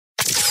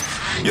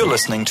You're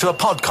listening to a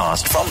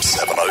podcast from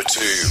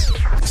 702.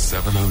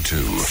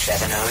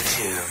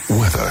 702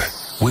 Weather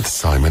with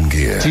Simon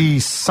Gear. Gee,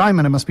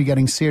 Simon, it must be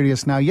getting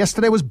serious now.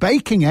 Yesterday was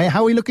baking, eh?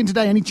 How are we looking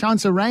today? Any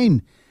chance of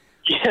rain?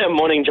 Yeah,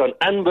 morning, John.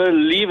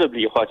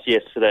 Unbelievably hot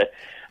yesterday.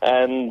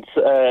 And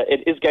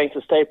it is going to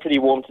stay pretty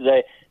warm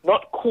today.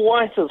 Not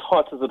quite as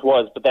hot as it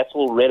was, but that's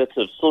all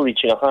relative. Still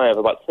reaching a high of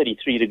about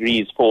 33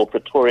 degrees for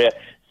Pretoria,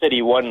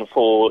 31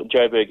 for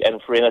Joburg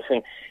and for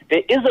Enniston.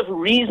 There is a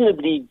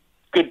reasonably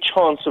good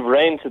chance of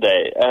rain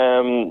today.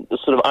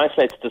 Sort of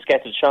isolated to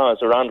scattered showers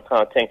around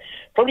Gauteng.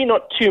 Probably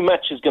not too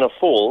much is going to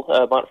fall,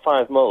 about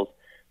 5 mils.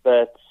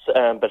 But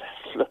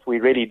look,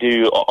 we really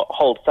do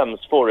hold thumbs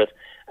for it.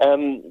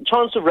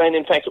 Chance of rain,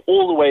 in fact,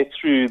 all the way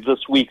through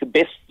this week. The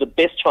best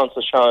chance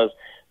of showers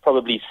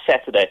probably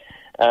Saturday.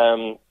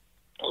 And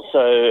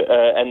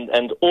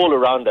all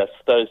around us,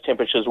 those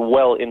temperatures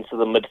well into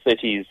the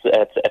mid-30s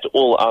at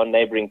all our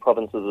neighbouring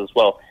provinces as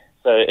well.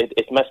 So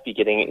it must be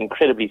getting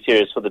incredibly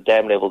serious for the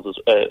dam levels.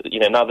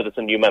 Now that it's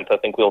a new month, I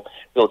think we'll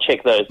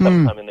check those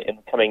sometime in the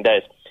coming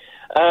days.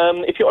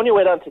 If you're on your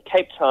way down to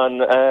Cape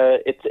Town,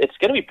 it's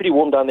going to be pretty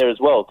warm down there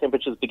as well.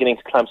 Temperatures beginning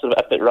to climb sort of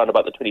up at around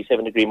about the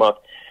 27-degree mark.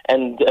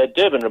 And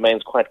Durban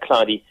remains quite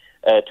cloudy,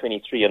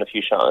 23 and a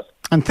few showers.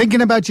 And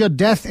thinking about your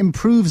death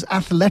improves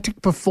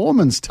athletic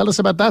performance. Tell us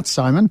about that,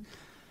 Simon.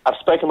 I've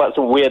spoken about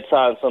some weird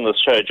science on this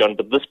show, John,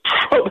 but this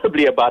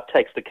probably about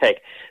takes the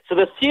cake. So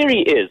the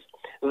theory is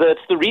that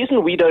the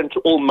reason we don't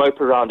all mope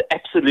around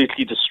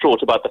absolutely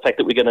distraught about the fact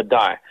that we're going to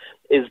die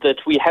is that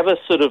we have a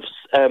sort of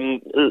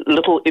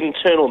little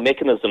internal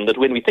mechanism that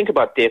when we think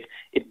about death,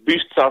 it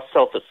boosts our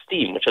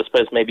self-esteem, which I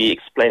suppose maybe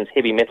explains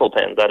heavy metal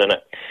bands, I don't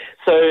know.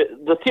 So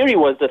the theory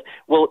was that,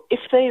 well,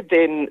 if they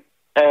then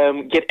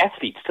get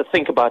athletes to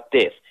think about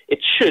death,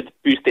 it should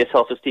boost their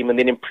self-esteem and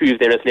then improve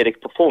their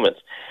athletic performance.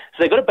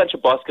 So they got a bunch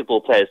of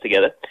basketball players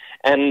together,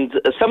 and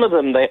some of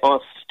them they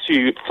asked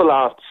to fill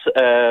out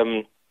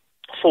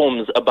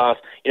forms about,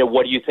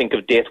 what do you think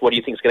of death? What do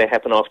you think is going to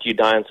happen after you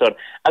die and so on.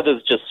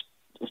 Others just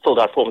filled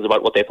out forms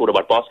about what they thought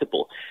about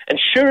basketball. And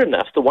sure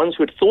enough, the ones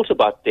who had thought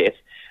about death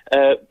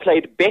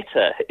played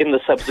better in the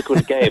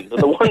subsequent game than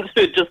the ones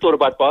who had just thought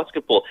about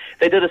basketball.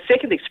 They did a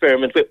second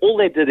experiment where all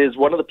they did is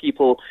one of the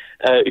people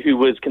who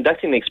was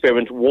conducting the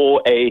experiment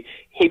wore a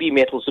heavy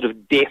metal sort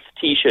of death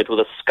T-shirt with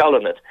a skull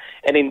on it.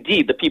 And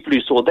indeed, the people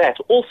who saw that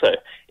also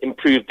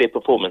improved their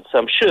performance. So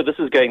I'm sure this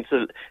is going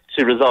to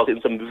result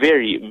in some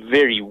very,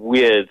 very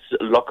weird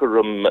locker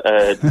room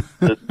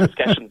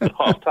discussions at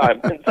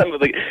halftime in some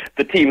of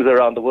the teams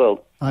around the world.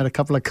 I had a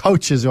couple of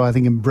coaches who I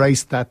think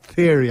embraced that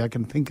theory. I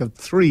can think of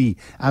 3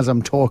 as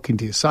I'm talking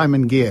to you.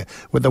 Simon Gear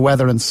with the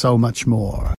weather and so much more.